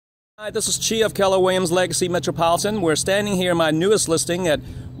Hi, this is Chi of Keller Williams Legacy Metropolitan. We're standing here in my newest listing at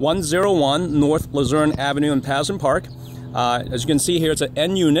 101 North Luzerne Avenue in Pasden Park. As you can see here, it's an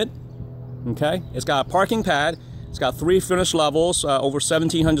N unit. Okay, it's got a parking pad. It's got 3 finished levels, over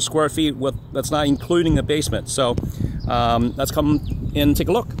 1,700 square feet. That's not including the basement. So let's come in and take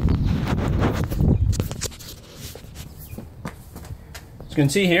a look. As you can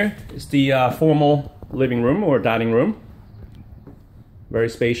see here, it's the formal living room or dining room. Very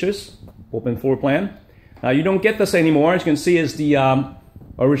spacious, open floor plan. Now you don't get this anymore. As you can see, is the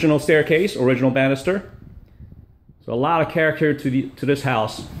original staircase, original banister. So a lot of character to this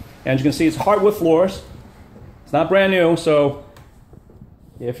house. And as you can see, it's hardwood floors. It's not brand new, so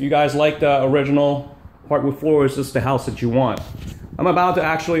if you guys like the original hardwood floors, this is the house that you want. I'm about to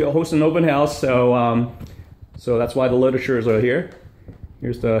actually host an open house, so that's why the literatures are here.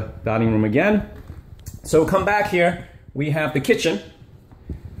 Here's the dining room again. So come back here. We have the kitchen.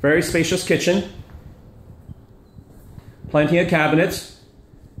 Very spacious kitchen. Plenty of cabinets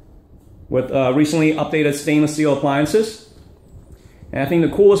with recently updated stainless steel appliances. And I think the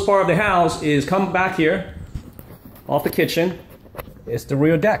coolest part of the house is come back here off the kitchen. It's the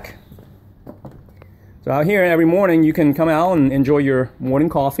rear deck. So out here every morning you can come out and enjoy your morning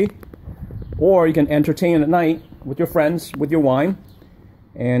coffee, or you can entertain at night with your friends with your wine.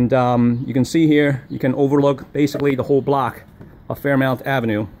 And you can see here you can overlook basically the whole block of Fairmount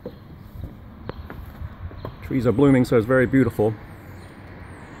Avenue. Trees are blooming, so it's very beautiful.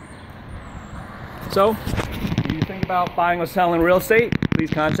 So, if you think about buying or selling real estate, please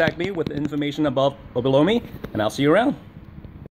contact me with the information above or below me, and I'll see you around.